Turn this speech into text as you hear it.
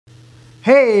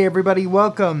Hey everybody,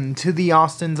 welcome to the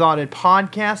Austin's Audit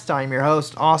Podcast. I'm your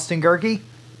host, Austin Gerke.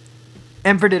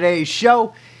 And for today's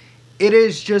show, it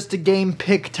is just a game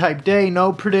pick type day,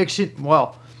 no prediction.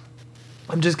 Well,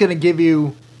 I'm just going to give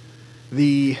you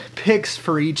the picks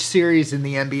for each series in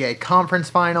the NBA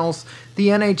Conference Finals, the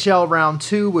NHL Round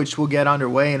 2, which will get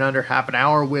underway in under half an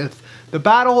hour with the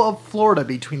Battle of Florida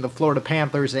between the Florida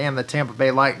Panthers and the Tampa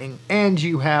Bay Lightning. And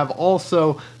you have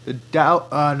also the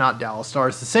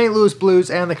the St. Louis Blues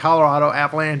and the Colorado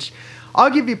Avalanche. I'll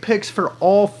give you picks for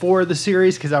all four of the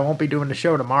series because I won't be doing the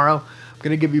show tomorrow. I'm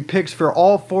going to give you picks for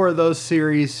all four of those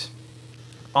series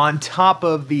on top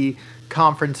of the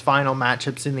conference final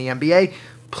matchups in the NBA,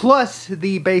 plus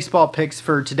the baseball picks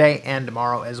for today and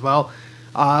tomorrow as well.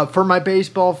 For my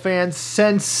baseball fans,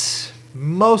 since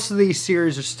most of these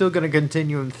series are still going to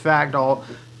continue, in fact, I'll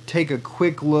take a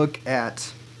quick look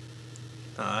at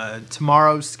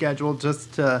tomorrow's schedule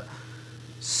just to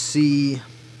see.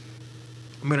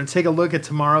 I'm going to take a look at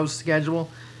tomorrow's schedule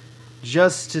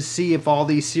just to see if all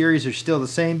these series are still the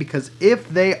same, because if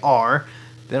they are,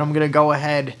 then I'm going to go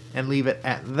ahead and leave it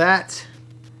at that.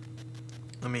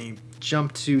 Let me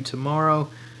jump to tomorrow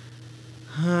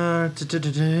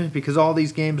because all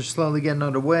these games are slowly getting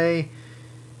underway.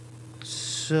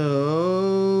 So,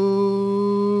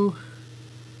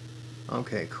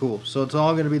 okay, cool. So it's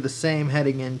all going to be the same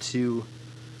heading into...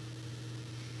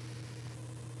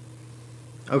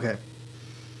 Okay.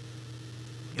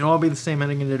 It'll all be the same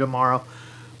heading into tomorrow.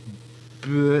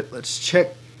 But let's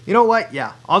check. You know what?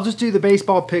 Yeah, I'll just do the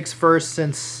baseball picks first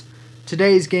since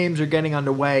today's games are getting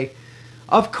underway.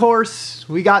 Of course,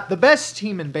 we got the best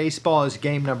team in baseball as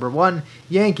game number 1,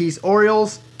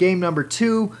 Yankees-Orioles. Game number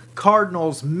 2,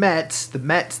 Cardinals-Mets. The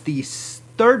Mets, the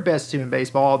third best team in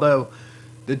baseball, although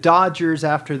the Dodgers,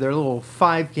 after their little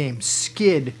 5-game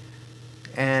skid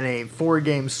and a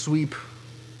 4-game sweep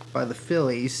by the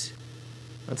Phillies.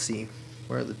 Let's see,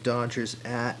 where are the Dodgers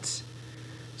at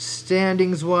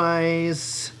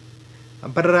standings-wise?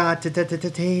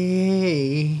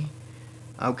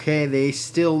 Okay, they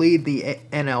still lead the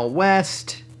NL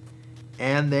West,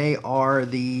 and they are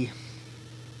the...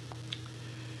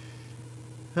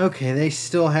 Okay, they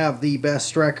still have the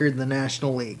best record in the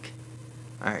National League.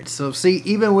 Alright, so see,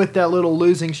 even with that little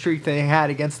losing streak they had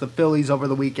against the Phillies over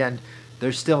the weekend,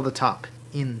 they're still the top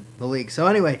in the league. So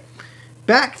anyway,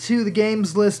 back to the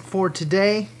games list for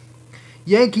today.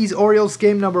 Yankees-Orioles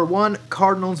game number 1,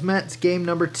 Cardinals-Mets game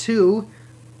number 2.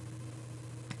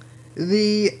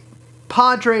 The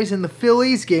Padres and the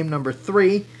Phillies, game number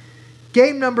 3.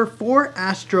 Game number 4,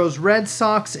 Astros-Red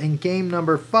Sox. And game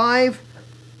number 5,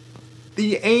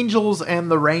 the Angels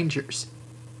and the Rangers.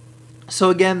 So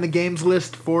again, the games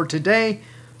list for today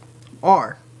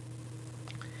are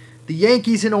the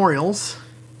Yankees and Orioles,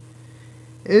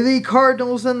 the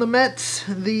Cardinals and the Mets,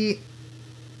 the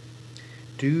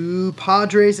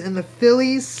Padres and the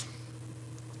Phillies,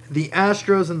 the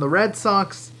Astros and the Red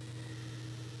Sox,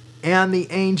 and the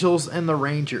Angels and the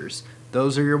Rangers.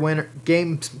 Those are your winner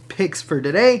game picks for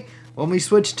today. When we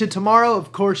switch to tomorrow,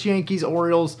 of course,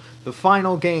 Yankees-Orioles, the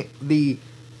final game, the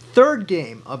third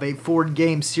game of a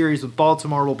 4-game series with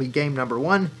Baltimore will be game number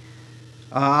 1.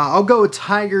 I'll go with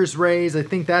Tigers-Rays. I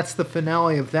think that's the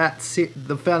finale of that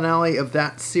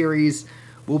series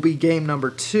will be game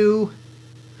number 2.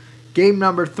 Game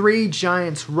number 3,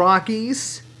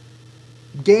 Giants-Rockies.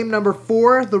 Game number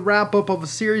 4, the wrap-up of a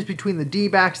series between the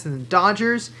D-backs and the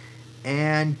Dodgers.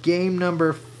 And game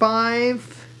number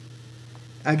 5,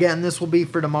 again, this will be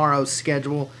for tomorrow's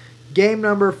schedule. Game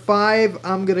number 5,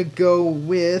 I'm going to go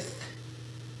with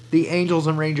the Angels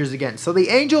and Rangers again. So the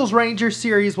Angels-Rangers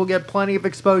series will get plenty of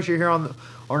exposure here on the...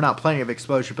 Or not plenty of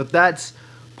exposure, but that's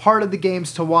part of the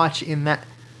games to watch in that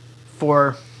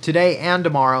for today and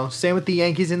tomorrow. Same with the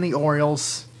Yankees and the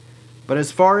Orioles. But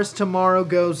as far as tomorrow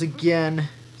goes, again,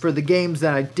 for the games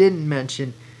that I didn't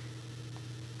mention,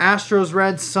 Astros,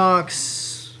 Red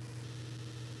Sox,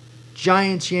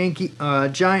 Giants,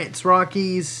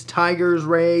 Rockies, Tigers,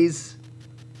 Rays,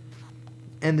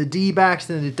 and the D-backs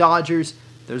and the Dodgers.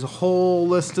 There's a whole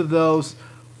list of those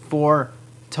for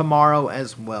tomorrow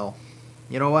as well.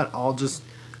 You know what? I'll just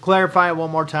clarify it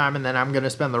one more time, and then I'm going to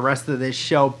spend the rest of this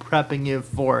show prepping you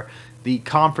for the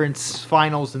conference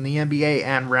finals in the NBA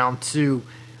and round 2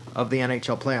 of the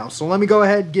NHL playoffs. So let me go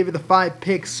ahead and give you the 5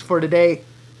 picks for today.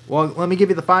 Well, let me give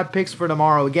you the 5 picks for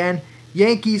tomorrow again.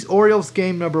 Yankees-Orioles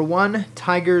game number 1.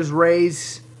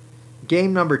 Tigers-Rays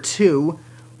game number 2.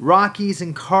 Rockies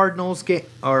and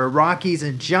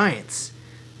Giants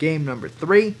game number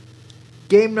 3.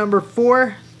 Game number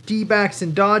 4, D-backs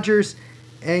and Dodgers.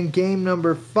 And game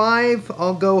number 5,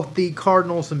 I'll go with the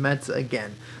Cardinals and Mets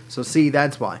again. So see,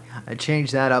 that's why I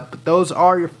changed that up. But those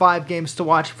are your 5 games to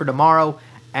watch for tomorrow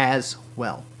as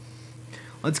well.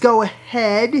 Let's go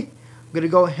ahead. I'm going to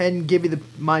go ahead and give you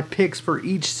my picks for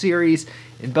each series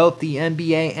in both the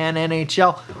NBA and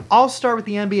NHL. I'll start with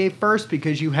the NBA first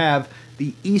because you have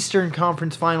the Eastern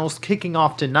Conference Finals kicking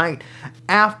off tonight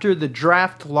after the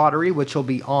draft lottery, which will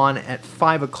be on at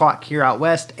 5 o'clock here out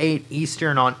west, 8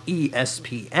 Eastern on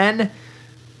ESPN.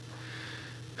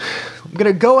 I'm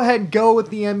going to go ahead and go with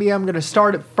the NBA. I'm going to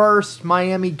start it first.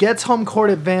 Miami gets home court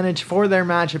advantage for their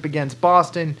matchup against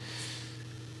Boston.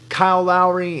 Kyle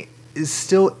Lowry is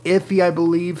still iffy, I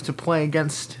believe, to play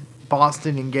against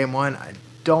Boston in Game 1. I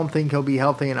don't think he'll be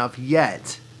healthy enough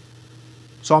yet.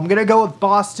 So I'm going to go with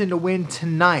Boston to win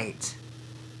tonight.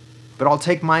 But I'll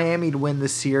take Miami to win the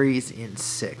series in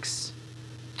 6.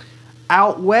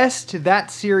 Out west,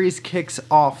 that series kicks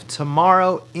off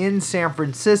tomorrow in San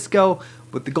Francisco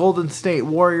with the Golden State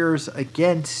Warriors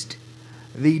against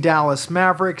the Dallas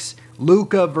Mavericks.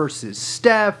 Luka versus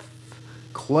Steph.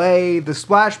 Clay, the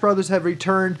Splash Brothers have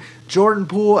returned. Jordan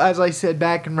Poole, as I said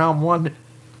back in round 1,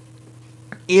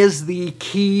 is the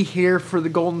key here for the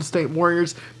Golden State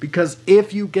Warriors, because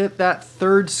if you get that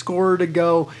third scorer to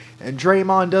go and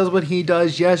Draymond does what he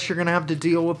does, yes, you're going to have to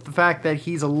deal with the fact that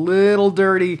he's a little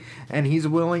dirty and he's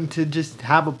willing to just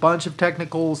have a bunch of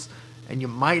technicals, and you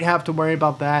might have to worry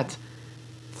about that.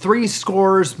 3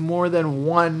 scorers more than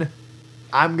 1.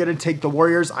 I'm going to take the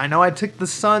Warriors. I know I took the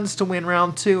Suns to win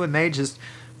round 2, and they just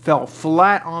fell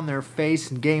flat on their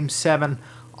face in Game 7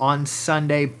 on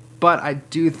Sunday. But I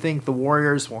do think the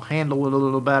Warriors will handle it a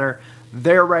little better.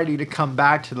 They're ready to come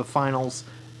back to the finals,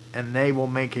 and they will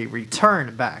make a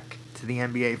return back to the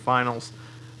NBA Finals.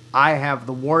 I have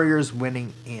the Warriors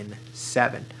winning in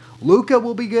 7. Luka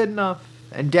will be good enough,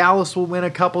 and Dallas will win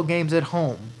a couple games at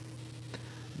home.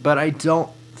 But I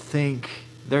don't think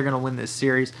they're going to win this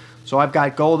series. So I've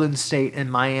got Golden State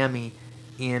and Miami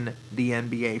in the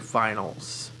NBA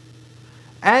Finals.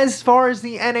 As far as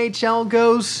the NHL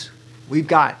goes, we've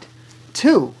got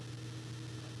 2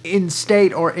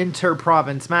 in-state or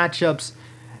inter-province matchups,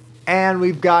 and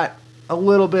we've got a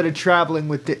little bit of traveling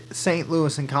with St.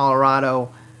 Louis and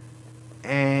Colorado,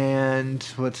 and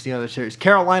what's the other series?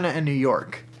 Carolina and New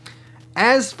York.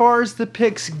 As far as the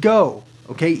picks go,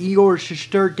 okay, Igor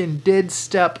Shesterkin did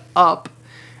step up,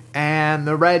 and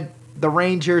the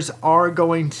Rangers are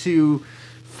going to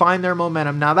find their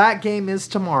momentum. Now that game is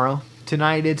tomorrow.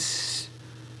 Tonight it's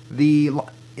the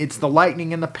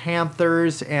Lightning and the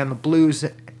Panthers and the Blues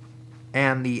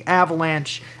and the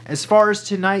Avalanche. As far as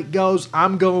tonight goes,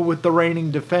 I'm going with the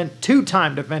reigning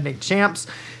 2-time defending champs.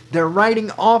 They're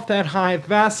riding off that high.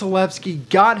 Vasilevsky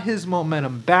got his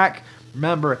momentum back.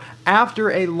 Remember, after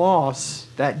a loss,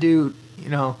 that dude,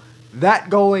 that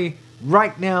goalie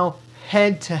right now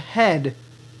head-to-head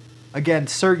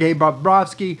against Sergei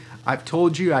Bobrovsky. I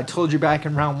told you back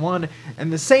in round 1,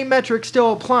 and the same metric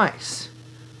still applies.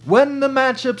 When the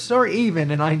matchups are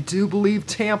even, and I do believe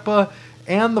Tampa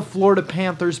and the Florida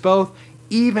Panthers both,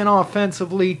 even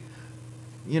offensively,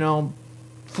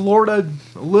 Florida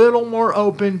a little more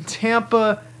open,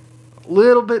 Tampa a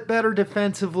little bit better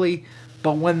defensively,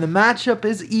 but when the matchup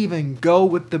is even, go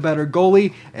with the better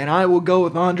goalie, and I will go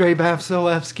with Andrei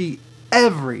Vasilevsky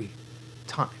every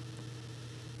time.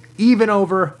 Even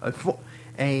over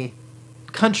a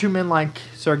countryman like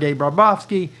Sergei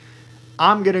Bobrovsky,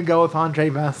 I'm going to go with Andrei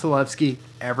Vasilevsky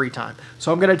every time.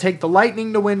 So I'm going to take the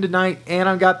Lightning to win tonight, and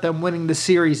I've got them winning the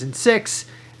series in 6,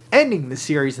 ending the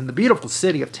series in the beautiful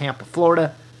city of Tampa,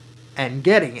 Florida, and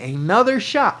getting another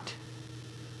shot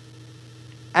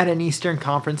at an Eastern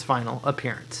Conference Final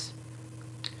appearance.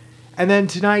 And then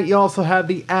tonight you also have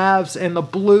the Avs and the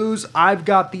Blues. I've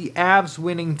got the Avs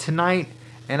winning tonight,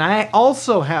 and I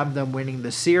also have them winning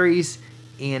the series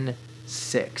in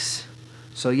 6.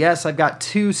 So yes, I've got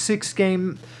 2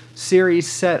 6-game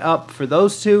series set up for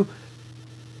those two.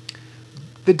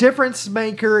 The difference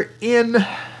maker and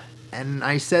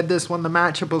I said this when the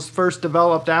matchup was first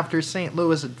developed after St.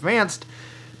 Louis advanced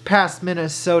past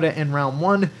Minnesota in round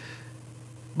 1,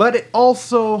 but it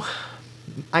also,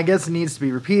 I guess it needs to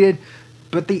be repeated,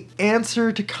 but the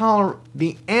answer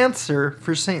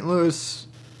for St. Louis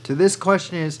to this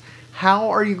question is, how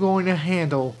are you going to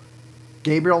handle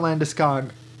Gabriel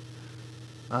Landeskog,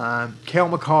 Cale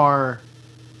Makar,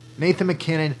 Nathan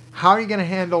McKinnon? How are you going to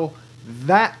handle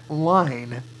that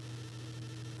line?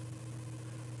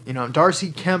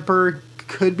 Darcy Kemper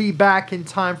could be back in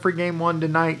time for Game 1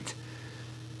 tonight.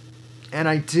 And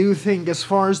I do think as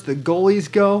far as the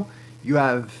goalies go, you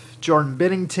have Jordan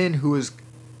Binnington,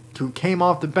 who came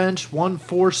off the bench, won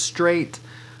 4 straight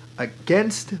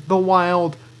against the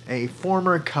Wild, a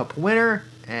former Cup winner,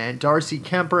 and Darcy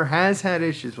Kemper has had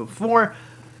issues before,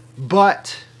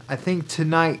 but I think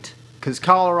tonight, because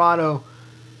Colorado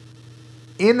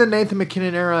in the Nathan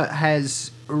MacKinnon era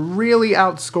has really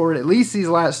outscored, at least these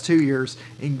last 2 years,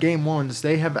 in game ones,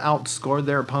 they have outscored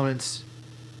their opponents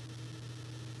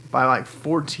by like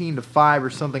 14-5 or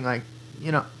something, like,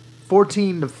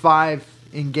 14-5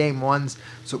 in game ones.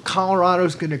 So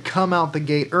Colorado's going to come out the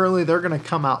gate early. They're going to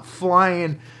come out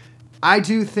flying. I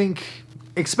do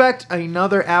expect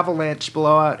another Avalanche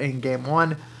blowout in game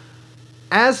one.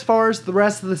 As far as the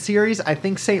rest of the series, I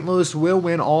think St. Louis will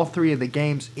win all 3 of the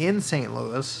games in St.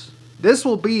 Louis. This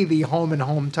will be the home and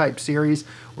home type series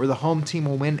where the home team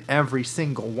will win every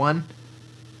single one.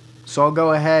 So I'll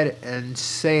go ahead and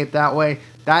say it that way.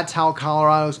 That's how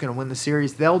Colorado's going to win the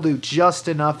series. They'll do just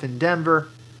enough in Denver,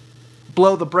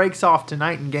 blow the brakes off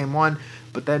tonight in game one,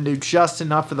 but then do just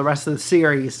enough for the rest of the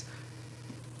series.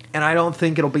 And I don't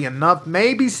think it'll be enough.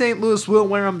 Maybe St. Louis will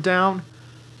wear them down,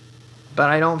 but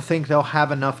I don't think they'll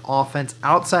have enough offense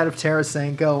outside of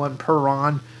Tarasenko and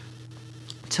Perron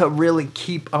to really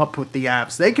keep up with the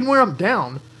Avs. They can wear them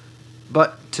down,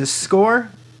 but to score,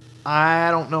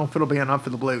 I don't know if it'll be enough for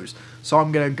the Blues. So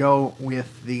I'm going to go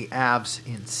with the Avs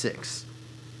in 6.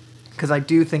 Because I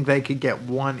do think they could get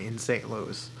 1 in St.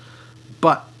 Louis.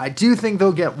 But I do think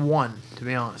they'll get 1, to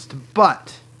be honest.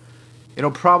 But it'll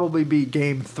probably be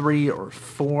game 3 or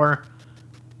 4.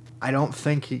 I don't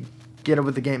think you get it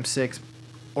with the game 6.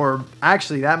 Or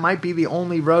actually, that might be the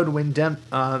only road win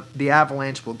the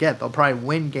Avalanche will get. They'll probably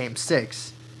win game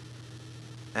 6.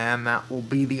 And that will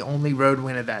be the only road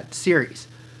win of that series.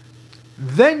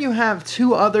 Then you have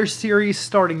 2 other series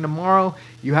starting tomorrow.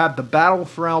 You have the battle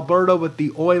for Alberta with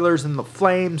the Oilers and the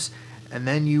Flames. And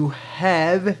then you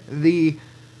have the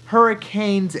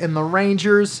Hurricanes and the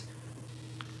Rangers.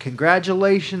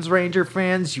 Congratulations, Ranger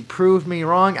fans. You proved me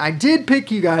wrong. I did pick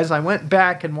you guys. I went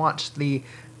back and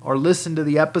listened to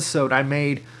the episode I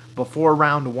made before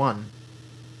round 1.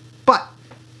 But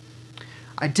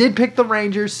I did pick the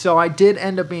Rangers, so I did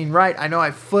end up being right. I know I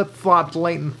flip-flopped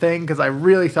late in the thing because I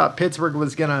really thought Pittsburgh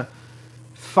was going to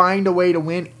find a way to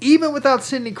win, even without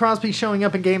Sidney Crosby showing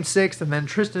up in Game 6 and then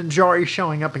Tristan Jarry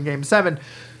showing up in Game 7.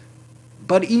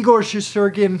 But Igor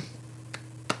Shesterkin,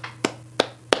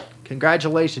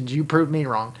 congratulations, you proved me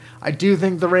wrong. I do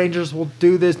think the Rangers will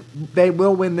do this. They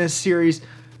will win this series.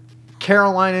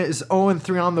 Carolina is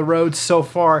 0-3 on the road so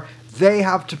far. They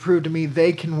have to prove to me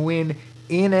they can win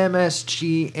in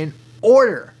MSG in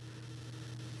order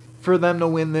for them to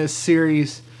win this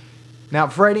series. Now,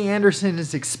 Freddie Anderson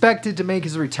is expected to make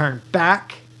his return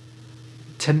back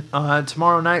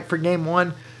tomorrow night for Game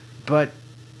 1, but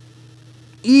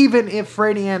even if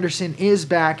Freddie Anderson is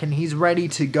back and he's ready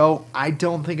to go, I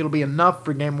don't think it'll be enough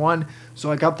for Game 1,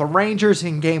 so I got the Rangers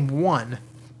in Game 1.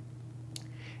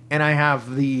 And I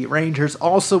have the Rangers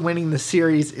also winning the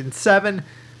series in 7.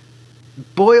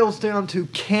 Boils down to,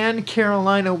 can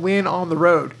Carolina win on the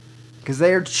road? Because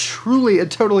they are truly a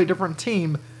totally different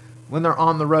team when they're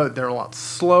on the road. They're a lot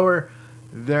slower.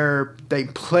 They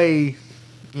play,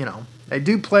 they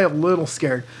do play a little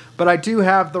scared. But I do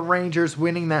have the Rangers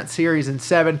winning that series in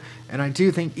 7. And I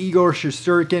do think Igor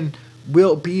Shesterkin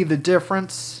will be the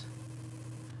difference.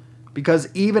 Because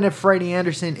even if Freddie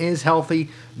Anderson is healthy,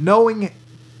 knowing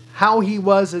how he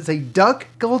was as a Duck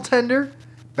goaltender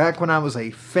back when I was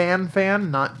a fan,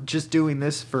 not just doing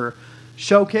this for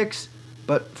show kicks,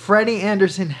 but Freddie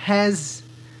Anderson has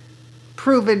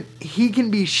proven he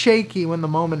can be shaky when the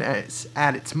moment is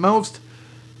at its most.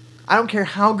 I don't care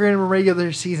how great of a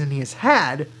regular season he has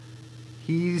had,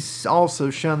 he's also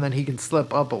shown that he can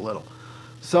slip up a little.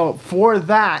 So for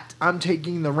that, I'm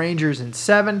taking the Rangers in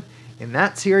 7 in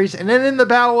that series. And then in the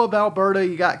Battle of Alberta,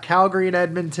 you got Calgary and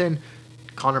Edmonton.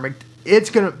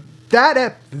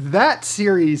 That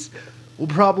series will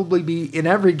probably be in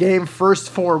every game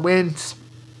first 4 wins.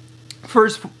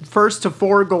 First to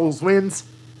 4 goals wins.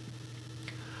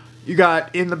 You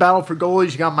got in the battle for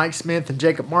goalies, you got Mike Smith and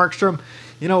Jacob Markstrom.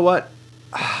 You know what?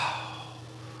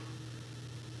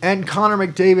 And Connor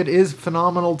McDavid is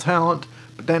phenomenal talent,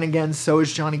 but then again, so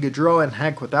is Johnny Gaudreau, and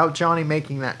heck, without Johnny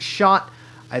making that shot,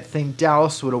 I think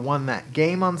Dallas would have won that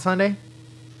game on Sunday.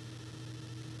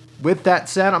 With that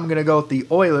said, I'm going to go with the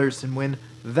Oilers and win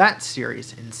that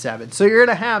series in 7. So you're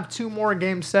going to have 2 more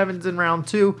Game 7s in round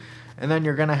 2, and then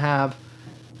you're going to have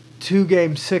 2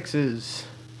 Game 6s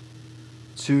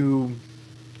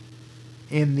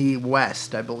in the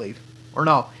West, I believe. Or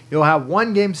no, you'll have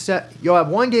one Game 7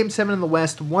 in the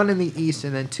West, 1 in the East,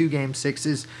 and then 2 Game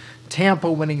 6s.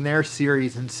 Tampa winning their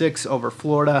series in 6 over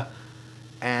Florida,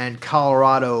 and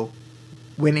Colorado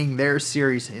winning their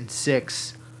series in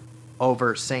 6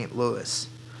 over St. Louis.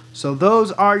 So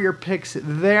those are your picks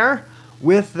there.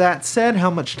 With that said,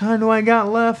 how much time do I got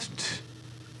left?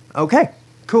 Okay,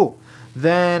 cool.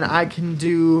 Then I can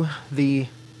do the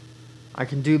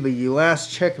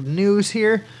last check of news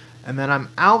here, and then I'm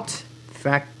out. In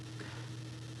fact,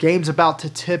 game's about to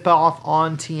tip off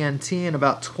on TNT in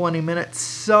about 20 minutes,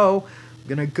 so I'm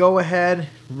going to go ahead,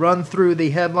 run through the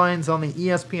headlines on the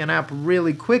ESPN app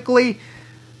really quickly,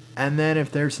 and then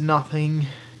if there's nothing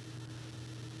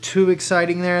too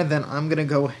exciting there, then I'm going to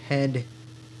go ahead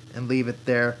and leave it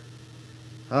there.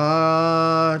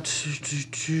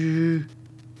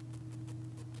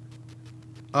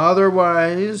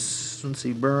 Otherwise, let's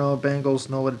see, Burrow, Bengals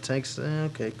know what it takes.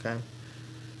 Okay.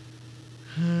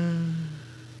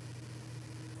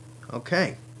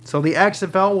 Okay, so the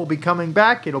XFL will be coming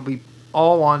back. It'll be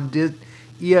all on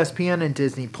ESPN and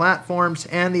Disney platforms.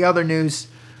 And the other news,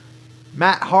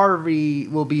 Matt Harvey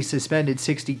will be suspended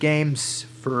 60 games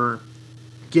for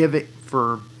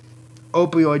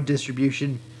opioid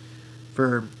distribution,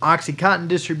 for OxyContin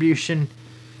distribution.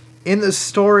 In the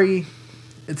story,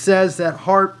 it says that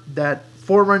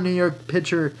former New York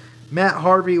pitcher Matt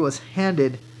Harvey was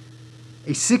handed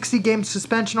a 60-game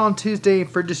suspension on Tuesday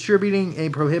for distributing a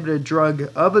prohibited drug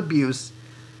of abuse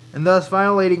and thus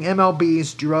violating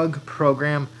MLB's drug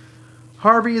program.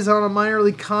 Harvey is on a minor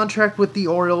league contract with the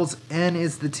Orioles and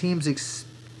is at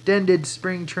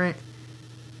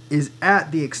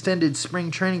the extended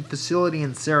spring training facility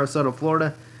in Sarasota,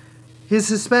 Florida. His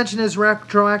suspension is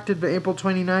retroactive to April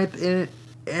 29th,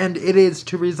 and it is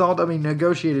to result of a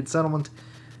negotiated settlement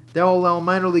that will allow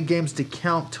minor league games to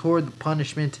count toward the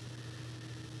punishment.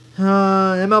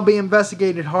 MLB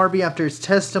investigated Harvey after his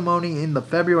testimony in the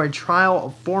February trial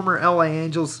of former LA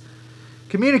Angels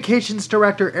communications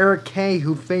director Eric Kay,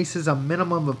 who faces a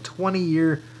minimum of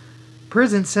 20-year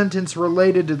prison sentence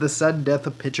related to the sudden death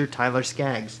of pitcher Tyler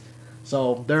Skaggs.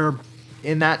 So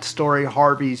in that story,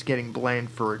 Harvey's getting blamed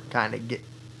for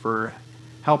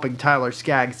helping Tyler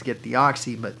Skaggs get the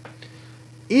oxy, but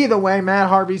either way, Matt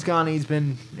Harvey's gone. He's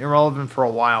been irrelevant for a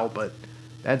while, but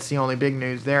that's the only big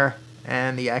news there.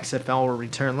 And the XFL will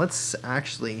return. Let's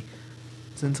actually,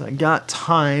 since I got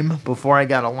time before I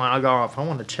got to log off, I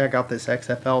want to check out this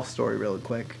XFL story really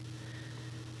quick.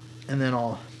 And then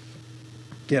I'll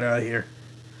get out of here.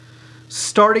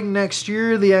 Starting next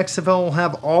year, the XFL will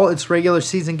have all its regular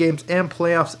season games and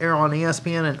playoffs air on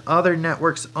ESPN and other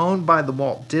networks owned by the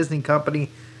Walt Disney Company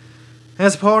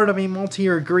as part of a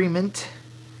multi-year agreement.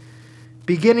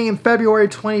 Beginning in February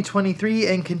 2023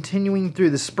 and continuing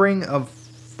through the spring,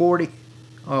 40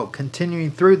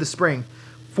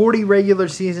 regular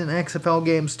season XFL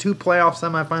games, 2 playoff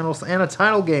semifinals, and a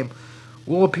title game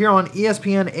will appear on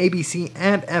ESPN, ABC,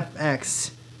 and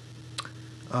FX.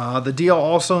 The deal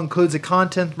also includes a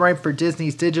content right for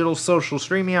Disney's digital social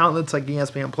streaming outlets like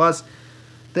ESPN+.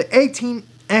 The 18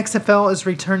 XFL is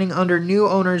returning under new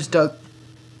owners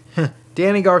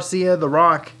Danny Garcia, The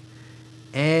Rock,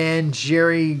 and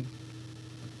Jerry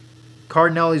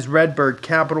Cardinelli's Redbird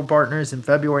Capital Partners in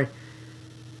February.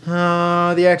 The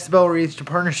XFL reached a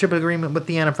partnership agreement with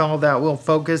the NFL that will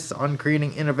focus on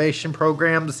creating innovation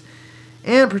programs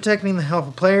and protecting the health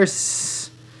of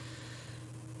players.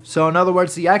 So in other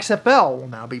words, the XFL will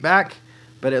now be back,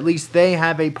 but at least they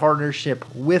have a partnership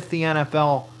with the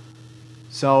NFL.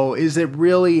 So is it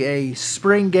really a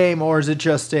spring game, or is it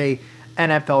just a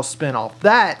NFL spinoff?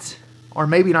 That, or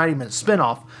maybe not even a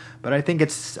spinoff, but I think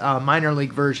it's a minor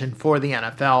league version for the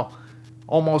NFL,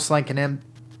 almost like an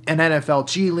NFL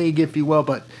G League, if you will.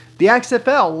 But the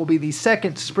XFL will be the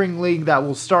second spring league that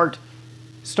will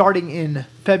starting in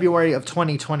February of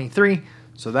 2023.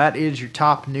 So that is your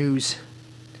top news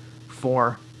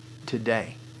for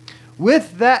today.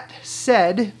 With that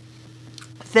said,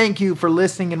 thank you for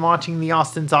listening and watching the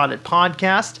Austin's Audit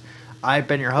Podcast. I've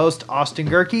been your host, Austin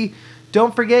Gerke.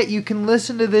 Don't forget, you can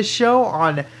listen to this show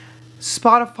on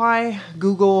Spotify,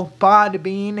 Google,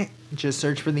 Podbean. Just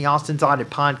search for the Austin's Audit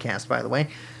Podcast, by the way.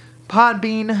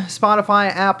 Podbean, Spotify,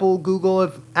 Apple, Google,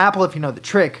 if you know the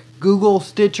trick. Google,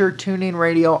 Stitcher, TuneIn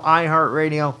Radio,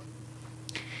 iHeartRadio,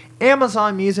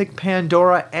 Amazon Music,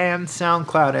 Pandora, and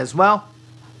SoundCloud as well.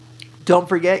 Don't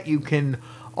forget, you can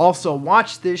also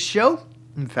watch this show.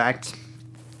 In fact,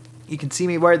 you can see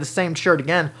me wear the same shirt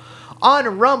again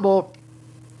on Rumble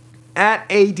at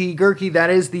ADGerke. That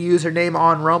is the username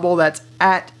on Rumble. That's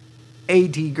at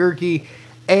ADGerke,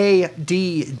 ADGEHRKE.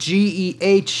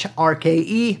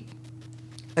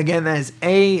 Again, that is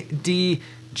ADG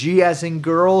as in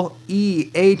girl,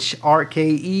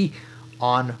 EHRKE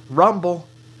on Rumble.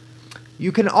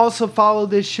 You can also follow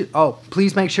this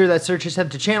please make sure that search is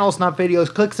set to channels, not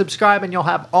videos. Click subscribe and you'll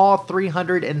have all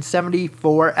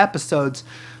 374 episodes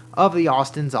of the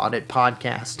Austin's Audit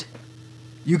Podcast.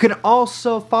 You can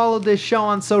also follow this show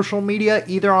on social media,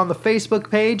 either on the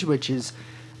Facebook page, which is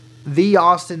the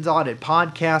Austin's Audit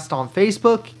Podcast on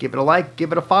Facebook. Give it a like,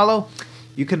 give it a follow.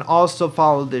 You can also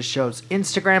follow this show's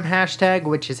Instagram hashtag,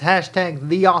 which is hashtag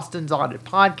the Austin's Audit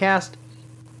Podcast.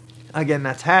 Again,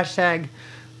 that's hashtag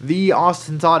the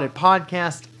Austin's Audit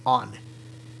Podcast on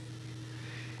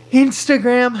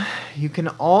Instagram. You can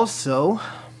also,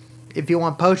 if you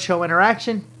want post-show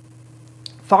interaction,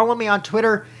 follow me on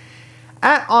Twitter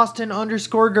at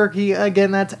Austin_Gerke. Again,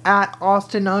 that's at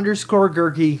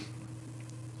Austin_Gerke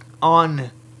on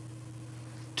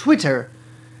Twitter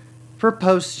for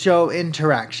post-show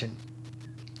interaction.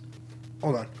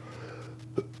 Hold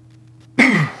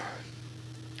on.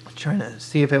 Trying to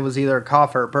see if it was either a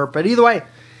cough or a burp, but either way,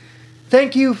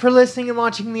 thank you for listening and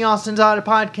watching the Austin's Audit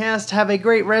Podcast. Have a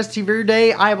great rest of your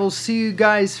day. I will see you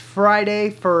guys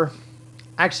I'll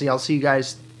see you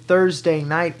guys Thursday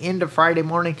night into Friday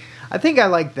morning. I think I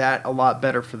like that a lot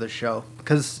better for the show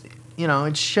because,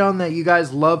 it's shown that you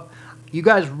guys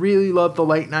really love the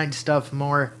late night stuff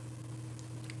more.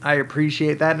 I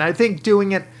appreciate that, and I think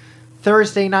doing it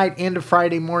Thursday night into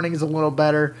Friday morning is a little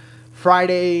better.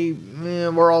 Friday,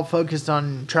 we're all focused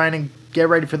on trying to get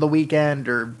ready for the weekend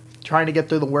or trying to get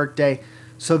through the workday.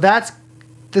 So that's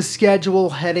the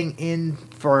schedule heading in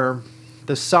for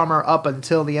the summer up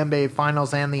until the NBA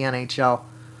Finals and the NHL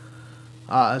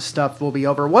stuff will be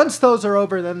over. Once those are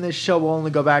over, then this show will only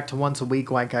go back to once a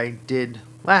week like I did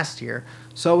last year.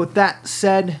 So with that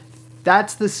said,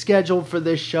 that's the schedule for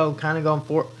this show, kind of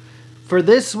going for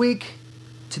this week,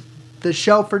 the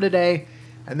show for today.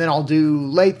 And then I'll do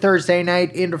late Thursday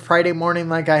night into Friday morning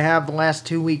like I have the last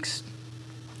 2 weeks.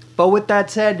 But with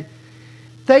that said,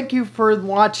 thank you for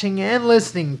watching and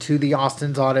listening to the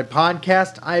Austin's Audit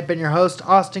Podcast. I've been your host,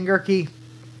 Austin Gerke.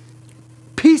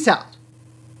 Peace out.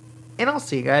 And I'll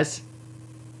see you guys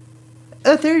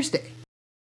Thursday.